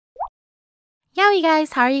Yaoi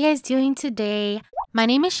guys, how are you guys doing today? My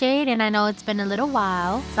name is Shade and I know it's been a little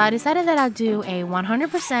while, so I decided that I'll do a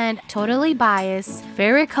 100% totally biased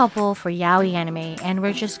favorite couple for yaoi anime, and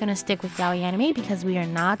we're just gonna stick with yaoi anime because we are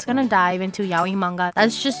not gonna dive into yaoi manga.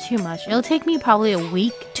 That's just too much. It'll take me probably a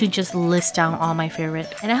week to just list down all my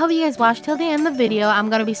favorite. And I hope you guys watch till the end of the video. I'm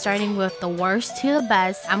gonna be starting with the worst to the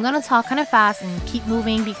best. I'm gonna talk kind of fast and keep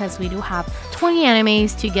moving because we do have 20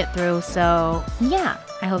 animes to get through, so yeah,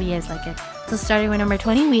 I hope you guys like it. So starting with number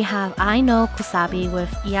 20, we have I Know Kusabi with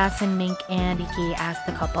Yasin, Mink, and Iki as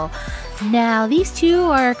the couple. Now, these two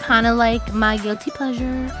are kind of like my guilty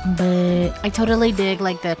pleasure, but I totally dig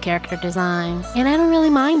like the character designs, and I don't really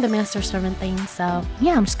mind the master servant thing, so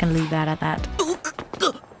yeah, I'm just gonna leave that at that.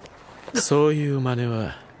 そういう真似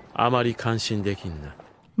はあまり感心できんな。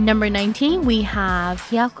 Number 19, we have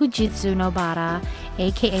Hyakujitsu no Bara,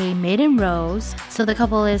 aka Maiden Rose. So the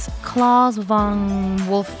couple is Klaus von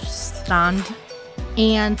Wolfstrand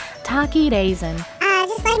and Taki Raisin.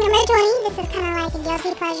 Just like number 20, this is kind of like a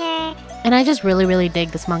guilty pleasure. And I just really dig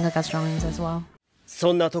this mangaka's drawings as well.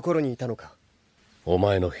 そんなところにいたのか。お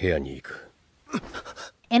前の部屋に行く。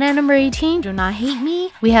 And at number 18, Do Not Hate Me,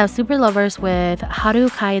 we have Super Lovers with Haru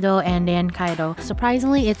Kaido and Dan Kaido.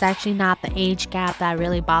 Surprisingly, it's actually not the age gap that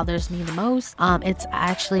really bothers me the most. It's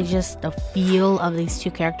actually just the feel of these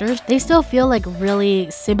two characters. They still feel like really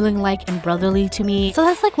sibling-like and brotherly to me. So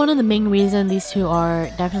that's like one of the main reasons these two are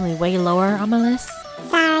definitely way lower on my list.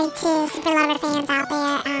 Sorry to Super Lover fans out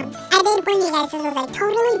there. I did warn you guys this was a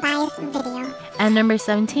totally biased video. At number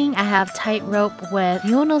 17, I have Tightrope with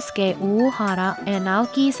Yonosuke Uuhara and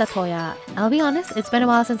Naoki Satoya. I'll be honest, it's been a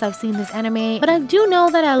while since I've seen this anime, but I do know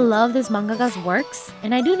that I love this mangaka's works,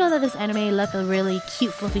 and I do know that this anime left a really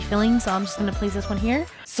cute fluffy feeling, so I'm just gonna place this one here.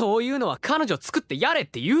 そういうのは彼女作ってやれっ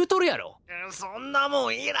て言うとるやろ。 そんなも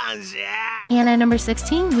んいらんし。 And at number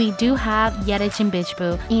 16, we do have Yarichin Bitch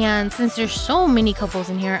Boo. And since there's so many couples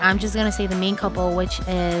in here, I'm just gonna say the main couple, which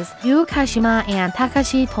is Yu Kashima and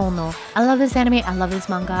Takashi Tono. I love this anime, I love this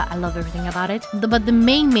manga, I love everything about it. But the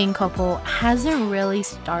main couple hasn't really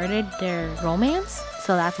started their romance,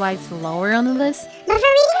 so that's why it's lower on the list. But for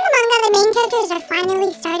reading the manga, the main characters are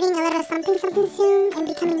finally starting a little something soon and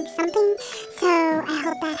becoming something. So I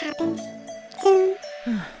hope that happens soon.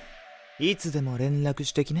 いつでも連絡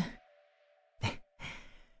してきな。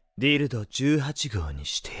ディルド18号に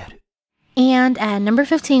してやる。 And at number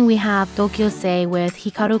 15, we have Doukyuusei with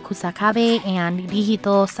Hikaru Kusakabe and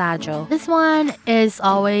Rihito Sajo. This one is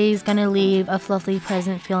always gonna leave a fluffy,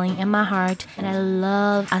 pleasant feeling in my heart, and I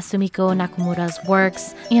love Asumiko Nakamura's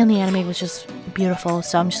works, and the anime was just beautiful,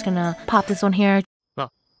 so I'm just gonna pop this one here.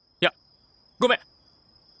 あ、いや、ごめん。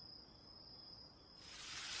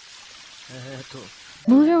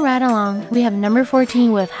 Moving right along, we have number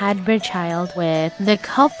 14 with Hybrid Child with the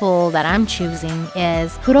couple that I'm choosing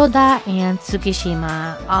is Furoda and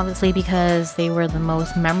Tsukishima, obviously because they were the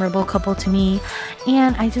most memorable couple to me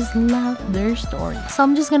and I just love their story. So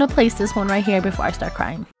I'm just gonna place this one right here before I start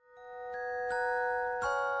crying.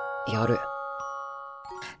 やれ。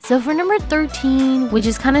 So for number 13, which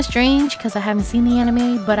is kind of strange because I haven't seen the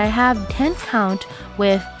anime, but I have 10 count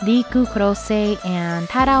with Riku Kurosei and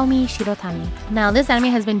Taraomi Shirotani. Now this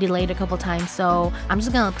anime has been delayed a couple times, so I'm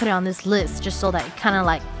just gonna put it on this list just so that it kind of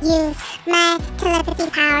like Use my telepathy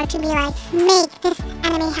power to be like, make this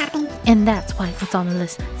anime happen. And that's why it's on the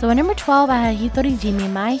list. So at number 12, I had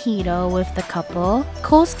Hitorijime My Hero with the couple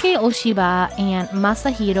Kosuke Oshiba and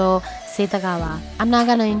Masahiro Setagawa. I'm not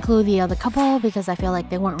gonna include the other couple because I feel like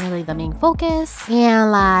they weren't really the main focus,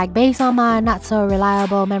 and like based on my not so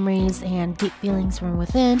reliable memories and deep feelings from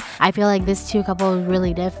within, I feel like these two couples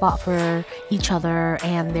really did fought for each other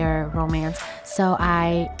and their romance, so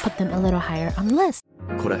I put them a little higher on the list.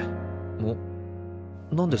 これ。お、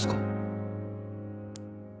何ですか？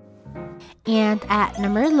 And at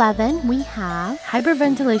number 11, we have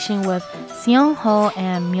Hyperventilation with Seong-ho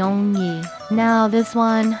and Myung-yi. Now this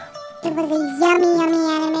one, It was a yummy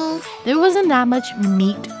anime. there wasn't that much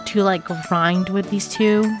meat to like grind with these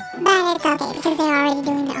two. But it's okay because they're already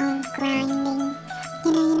doing their own grinding.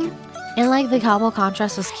 You know. And like the couple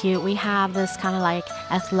contrast was cute. We have this kind of like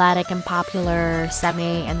athletic and popular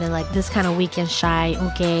Semi, and then like this kind of weak and shy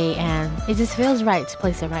Uke, and it just feels right to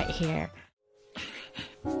place it right here.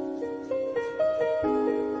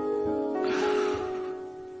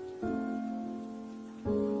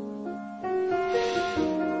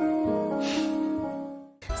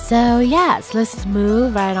 So yes, let's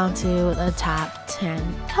move right on to the top 10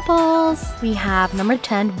 couples. We have number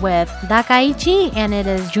 10 with Sekaiichi, and it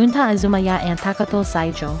is Junta Azumaya and Takato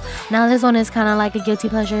Saijo. Now this one is kind of like a guilty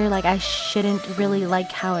pleasure. Like I shouldn't really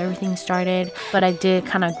like how everything started, but I did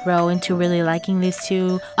kind of grow into really liking these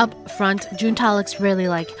two. Up front, Junta looks really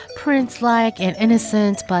like prince-like and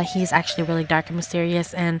innocent, but he's actually really dark and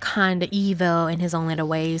mysterious and kind of evil in his own little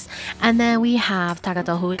ways. And then we have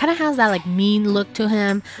Takato, who kind of has that like mean look to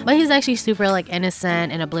him, but he's actually super like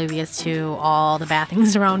innocent and oblivious to all the bad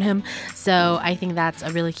things around him. So I think that's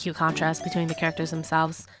a really cute contrast between the characters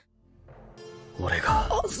themselves.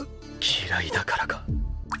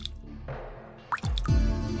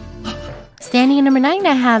 Standing at number 9,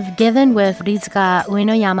 I have Given with Rizuka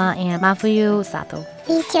Uenoyama and Mafuyu Sato.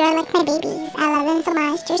 These two are like my babies. I love them so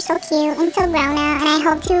much. They're so cute and so grown up, and I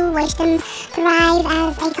hope to watch them thrive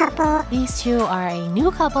as a couple. These two are a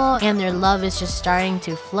new couple, and their love is just starting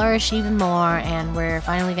to flourish even more, and we're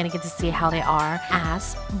finally gonna get to see how they are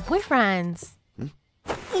as boyfriends.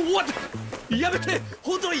 What? やめて!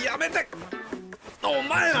 本当にやめて! お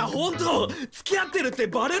前ら本当付き合ってるって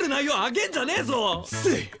バレる内容あげんじゃねえぞ!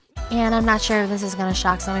 And I'm not sure if this is gonna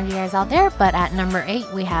shock some of you guys out there, but at number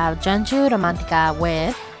 8 we have Junjou Romantica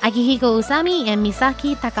with Akihiko Usami and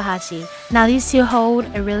Misaki Takahashi. Now these two hold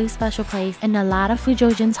a really special place in a lot of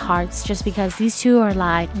Fujojin's hearts just because these two are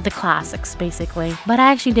like the classics basically. But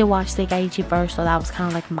I actually did watch Sekaiichi first, so that was kind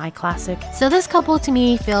of like my classic. So this couple to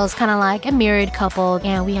me feels kind of like a mirrored couple,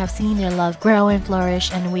 and we have seen their love grow and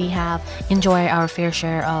flourish, and we have enjoyed our fair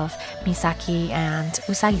share of Misaki and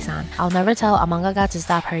Usagi-san. I'll never tell a mangaka to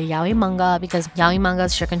stop her yaoi manga because yaoi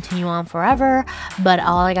mangas should continue on forever, but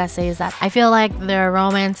all I gotta say is that I feel like their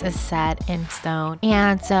romance is set in stone,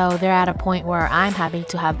 and so they're at a point where I'm happy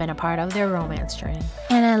to have been a part of their romance journey.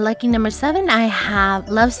 And at lucky number 7, I have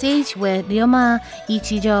Love Stage with Ryoma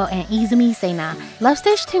Ichijo and Izumi Seina. Love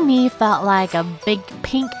Stage to me felt like a big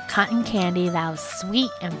pink cotton candy that was sweet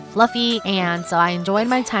and fluffy, and so I enjoyed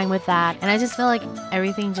my time with that, and I just feel like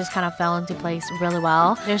everything just kind of fell into place really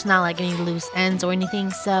well. There's not like any loose ends or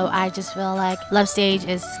anything, so I just feel like Love Stage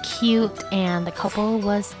is cute and the couple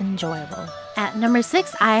was enjoyable. At number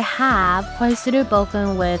 6, I have Koisuru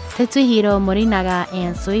Boukun with Tetsuhiro Morinaga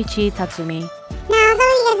and Soichi Tatsumi. Now, some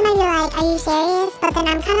of you guys might be like, are you serious? But then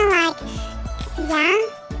I'm kind of like, yeah.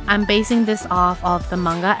 I'm basing this off of the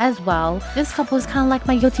manga as well. This couple is kind of like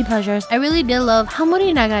my guilty pleasures. I really did love how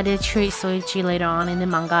Morinaga did treat Soichi later on in the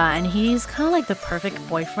manga, and he's kind of like the perfect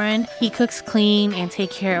boyfriend. He cooks clean and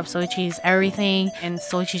take care of Soichi's everything, and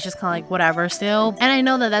Soichi's just kind of like whatever still. And I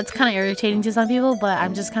know that that's kind of irritating to some people, but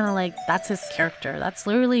I'm just kind of like, that's his character. That's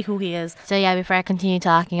literally who he is. So yeah, before I continue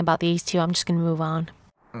talking about these two, I'm just gonna move on.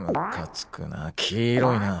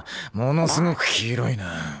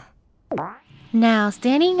 Now,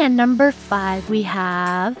 standing at number 5, we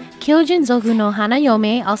have Kyojin Zoku no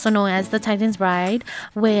Hanayome, also known as the Titan's Bride,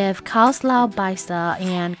 with Kaos Lao Baisa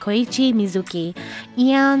and Koichi Mizuki.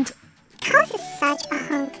 And Kaos is such a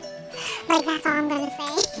hunk. Like, that's all I'm gonna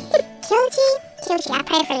say. Kyoji, I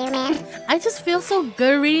pray for you, man. I just feel so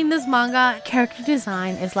good reading this manga. Character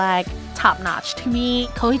design is like top-notch. To me,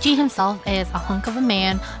 Koichi himself is a hunk of a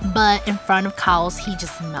man, but in front of Kaos, he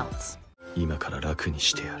just melts.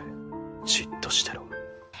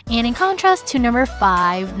 And in contrast to number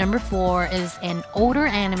 5, number 4 is an older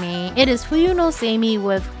anime. It is Fuyu no Seimi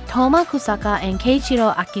with Toma Kusaka and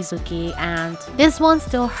Keiichiro Akizuki, and this one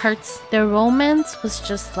still hurts. Their romance was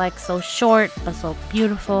just like so short but so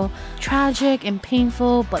beautiful, tragic and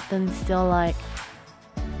painful, but then still like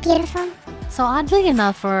beautiful. So oddly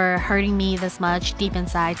enough, for hurting me this much deep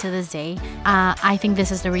inside to this day, I think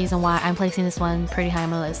this is the reason why I'm placing this one pretty high on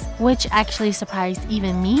my list, which actually surprised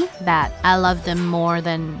even me that I loved them more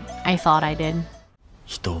than I thought I did.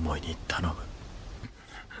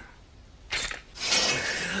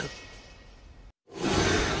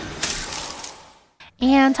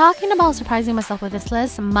 And talking about surprising myself with this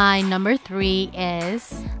list, my number 3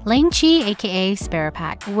 is Ling aka Sparrow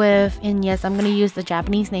Pack with, and yes, I'm gonna use the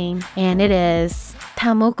Japanese name, and it is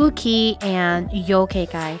Tamokuki and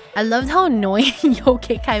Yokeikai. I loved how annoying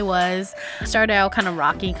Yokeikai was. Started out kind of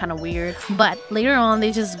rocky, kind of weird, but later on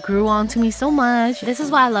they just grew on to me so much. This is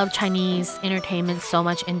why I love Chinese entertainment so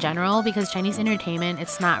much in general, because Chinese entertainment,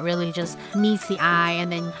 it's not really just meets the eye,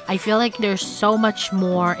 and then I feel like there's so much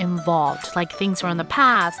more involved, like things from the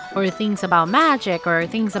past, or things about magic, or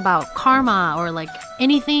things about karma, or like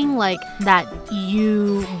anything like that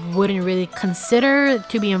you wouldn't really consider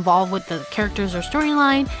to be involved with the characters or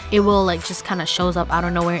storyline. It will like just kind of shows up out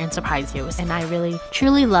of nowhere and surprise you, and I really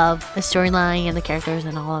truly love the storyline and the characters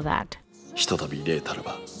and all of that.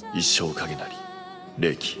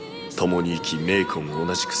 歴共に生き名根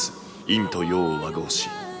同じくす陰と陽を和合し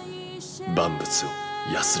万物を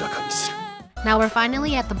安らかにする。 Now we're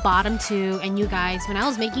finally at the bottom two, and you guys, when I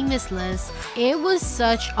was making this list, it was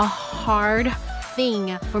such a hard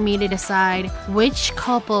thing for me to decide which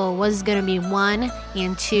couple was gonna be 1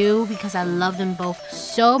 and 2 because I love them both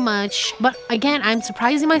so much. But again, I'm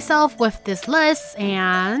surprising myself with this list,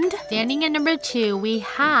 and standing at number 2 we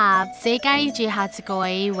have Sekaiichi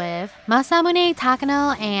Hatsukoi with Masamune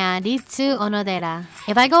Takano and Ritsu Onodera.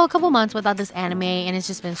 If I go a couple months without this anime and it's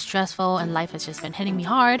just been stressful and life has just been hitting me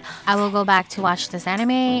hard, I will go back to watch this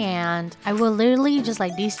anime and I will literally just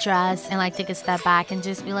like de-stress and like take a step back and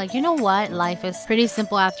just be like, you know what, life is pretty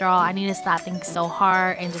simple after all. I need to stop thinking so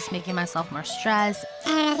hard and just making myself more stressed. I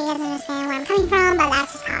don't know if you guys understand where I'm coming from, but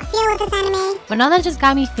that's just how I feel with this anime. But now that just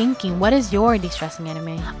got me thinking, what is your de-stressing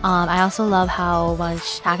anime? I also love how much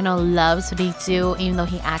Takano loves Ritsu, even though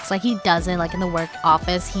he acts like he doesn't. Like in the work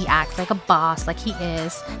office, he acts like a boss, like he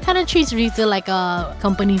is. Kind of treats Ritsu like a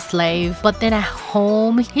company slave. But then at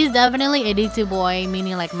home, he's definitely a Ritsu boy,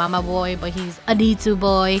 meaning like mama boy, but he's a Ritsu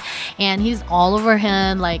boy. And he's all over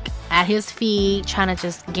him, like at his feet, trying to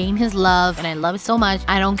just gain his love. And I love it so much.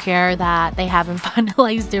 I don't care that they haven't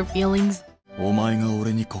finalized their feelings. お前が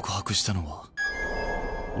俺に告白したのは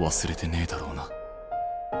忘れてねえだろうな。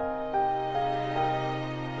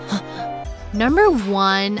 Number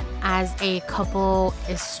 1 as a couple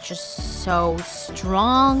is just so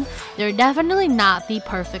strong. They're definitely not the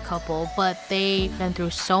perfect couple, but they've been through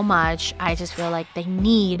so much. I just feel like they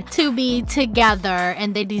need to be together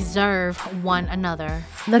and they deserve one another.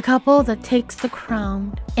 The couple that takes the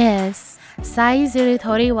crown is Saezuru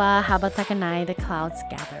Tori wa Habatakanai, the clouds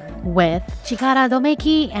gather, with Chikara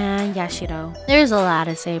Domeki and Yashiro. There's a lot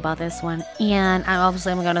to say about this one, and I'm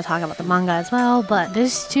going to talk about the manga as well, but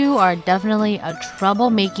these two are definitely a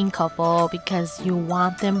troublemaking couple because you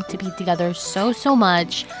want them to be together so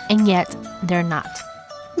much, and yet they're not.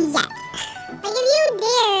 Yes. Like if you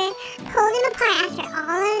dare pull them apart after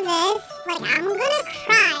all of this, like I'm gonna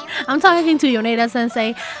cry. I'm talking to Yoneda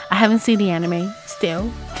Sensei. I haven't seen the anime still.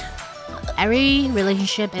 Every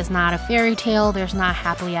relationship is not a fairy tale. There's not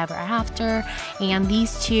happily ever after, and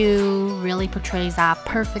these two really portrays that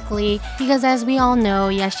perfectly because as we all know,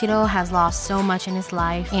 Yashiro has lost so much in his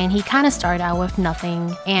life and he kind of started out with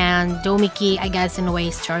nothing, and Domeki, I guess in a way,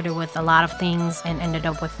 started with a lot of things and ended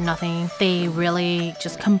up with nothing. They really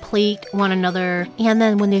just complete one another, and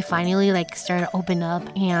then when they finally like started to open up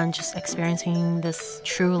and just experiencing this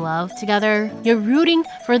true love together, you're rooting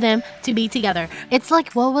for them to be together. It's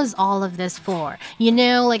like, what was all of this for? You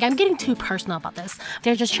know, like I'm getting too personal about this.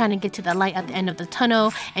 They're just trying to get to the light at the end of the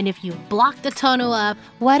tunnel, and if you block the tunnel up,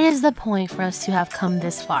 what is the point for us to have come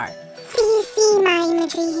this far? Do you see my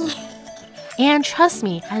imagery here? And trust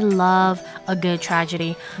me, I love a good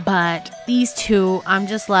tragedy, but these two, I'm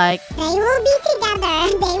just like, They will be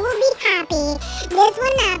together. They will be happy. This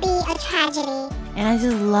will not be a tragedy. and I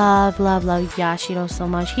just love Yashiro so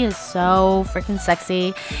much. He is so freaking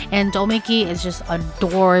sexy, and Domeki is just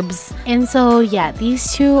adorbs. And so yeah,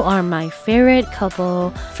 these two are my favorite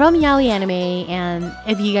couple from Yaoi anime. And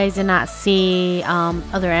if you guys did not see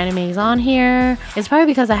other animes on here, it's probably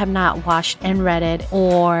because I have not watched and read it,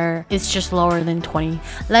 or it's just lower than 20.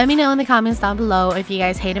 Let me know in the comments down below if you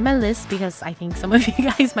guys hated my list, because I think some of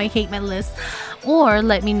you guys might hate my list, or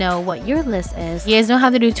let me know what your list is. You guys don't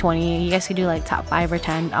have to do 20. You guys could do like top 5 or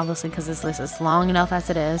 10, obviously, because this list is long enough as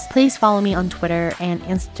it is. Please follow me on Twitter and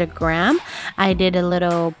Instagram. I did a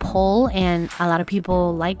little poll and a lot of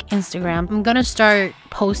people like Instagram. I'm gonna start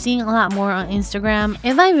posting a lot more on Instagram.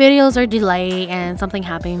 If my videos are delayed and something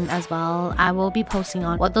happened as well, I will be posting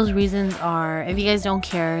on what those reasons are. If you guys don't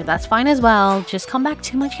care, that's fine as well. Just come back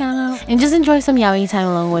to my channel and just enjoy some yaoi time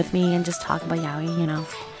alone with me and just talk about yaoi, you know,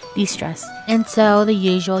 de-stress. And so the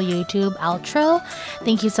usual YouTube outro.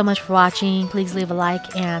 Thank you so much for watching. Please leave a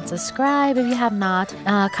like and subscribe if you have not.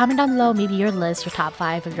 Comment down below maybe your list, your top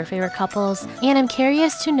 5 of your favorite couples. And I'm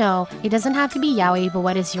curious to know, it doesn't have to be yaoi, but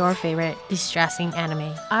what is your favorite distressing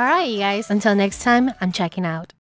anime? Alright you guys, until next time, I'm checking out.